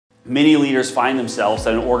Many leaders find themselves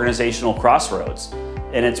at an organizational crossroads,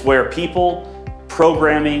 and it's where people,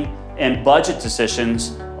 programming, and budget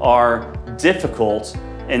decisions are difficult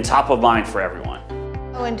and top of mind for everyone.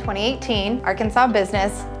 In 2018, Arkansas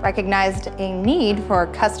Business recognized a need for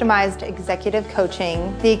customized executive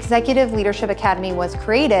coaching. The Executive Leadership Academy was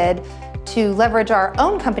created to leverage our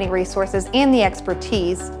own company resources and the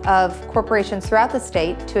expertise of corporations throughout the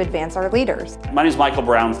state to advance our leaders. My name is Michael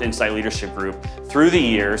Brown with Insight Leadership Group. Through the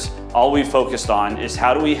years, all we've focused on is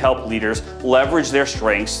how do we help leaders leverage their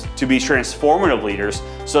strengths to be transformative leaders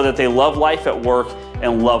so that they love life at work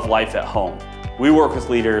and love life at home. We work with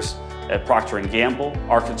leaders at Procter & Gamble,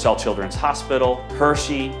 Arkansas Children's Hospital,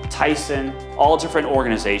 Hershey, Tyson, all different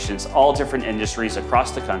organizations, all different industries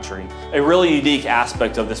across the country. A really unique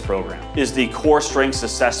aspect of this program is the core strengths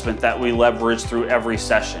assessment that we leverage through every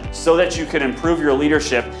session so that you can improve your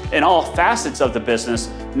leadership in all facets of the business,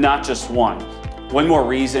 not just one. One more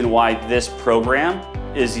reason why this program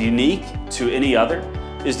is unique to any other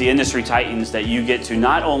is the industry titans that you get to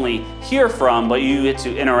not only hear from, but you get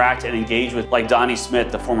to interact and engage with, like Donnie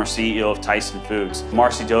Smith, the former CEO of Tyson Foods,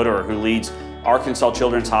 Marcy, Doderer, who leads Arkansas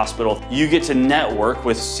Children's Hospital. You get to network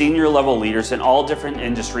with senior level leaders in all different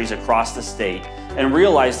industries across the state and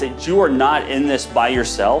realize that you are not in this by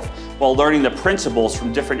yourself while learning the principles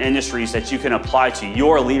from different industries that you can apply to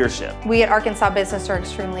your leadership. We at Arkansas Business are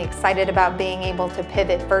extremely excited about being able to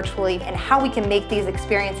pivot virtually and how we can make these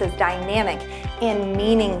experiences dynamic and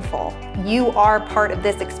meaningful. You are part of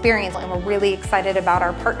this experience, and we're really excited about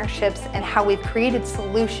our partnerships and how we've created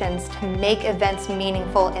solutions to make events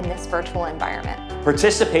meaningful in this virtual environment.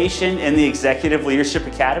 Participation in the Executive Leadership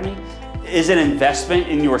Academy is an investment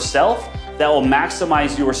in yourself that will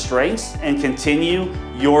maximize your strengths and continue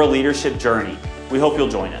your leadership journey. We hope you'll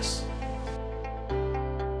join us.